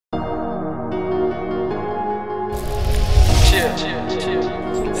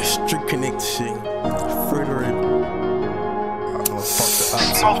That street connected shit. Frederick. Fuck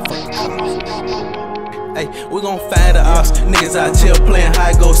the ops. Hey, we gon' find the ops. Niggas out here playing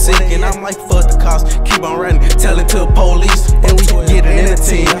high go sick, and I'm like, fuck the cops. Keep on running, telling to the police, and we get it in a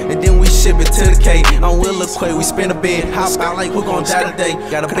 10, and then we ship it to the K. I'm Will Queze, we spin a bed, hop out like who gon' die today.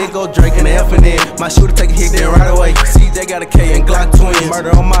 Got a big old Drake and the F and N. My shooter take a hit there right away. CJ got a K and Glock twins.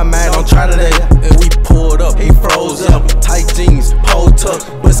 Murder on my mind, don't try today. And we pulled up, he froze up. Tight jeans, pole tuck.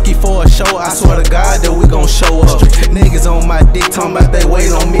 Busky for a show, I swear to God that we gon' show up. Niggas on my dick, talking about they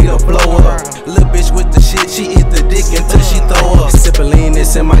wait on me to blow up. Little bitch with the shit, she eat the dick until she throw up. Sippin' lean,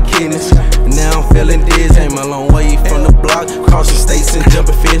 this in my kidneys. Now I'm feeling dizzy. Came a long way from the block, crossing states and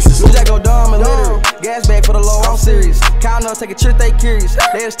jumping fences. We just go dumb and literal. Gas bag for the low, I'm serious. Counting up, take a trip, they curious.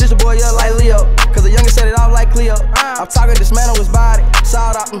 They stitch a boy up like Leo, cause the youngest set it off like Cleo. I'm talking dismantle his body.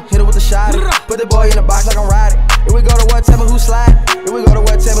 Sawed out, hit it with a shot. Put the boy in the box like I'm riding. If we go to what, tell me who slide. If we go to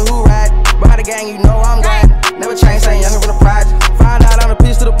what, tell me who ride. Behind the gang, you know I'm glad. Never change, saying younger from the project. Find out I'm a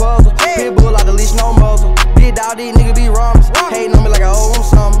piece to the puzzle. Pitbull out the leash, no muzzle. Big dog, these niggas be runners. Hating on me like I owe them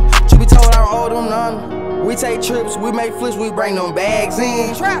something. You be told I don't owe them none. We take trips, we make flips, we bring them bags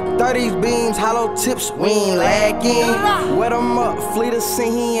in. 30s beams, hollow tips, we ain't lacking. Wet them up, fleet of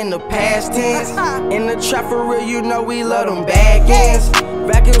sin, he in the past tense. In the trap for real, you know we love them back ends.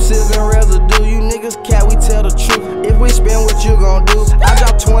 Vacuum seals and residue, you niggas cat, we tell the truth. If we spin, what you gon' do? I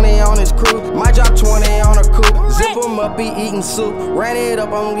drop 20 on his crew, might drop 20 on a coupe. Zip him up, he eating soup. Ran it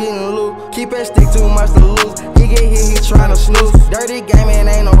up, I'm getting loot. Keep that stick, too much to lose. He get hit, he tryna snooze. Dirty game and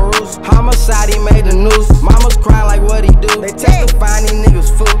ain't no rules. Homicide, he made the news. Mama's crying like what he do. They testifying these niggas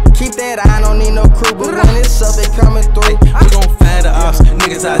fool. Keep that eye, don't need no crew. But when it's up, they coming through. We gon' find the ops.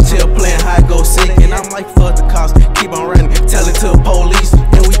 Niggas out here playing high go sick, and I'm like, fuck the cops. Keep on running, telling to the police,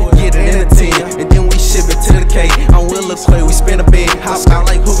 and we get it in a 10, and then we ship it to the K. I'm Will Queze, we spin a bed, hop out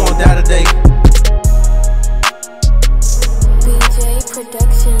like who gon' die today. BJ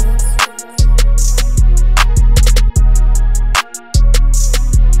Production.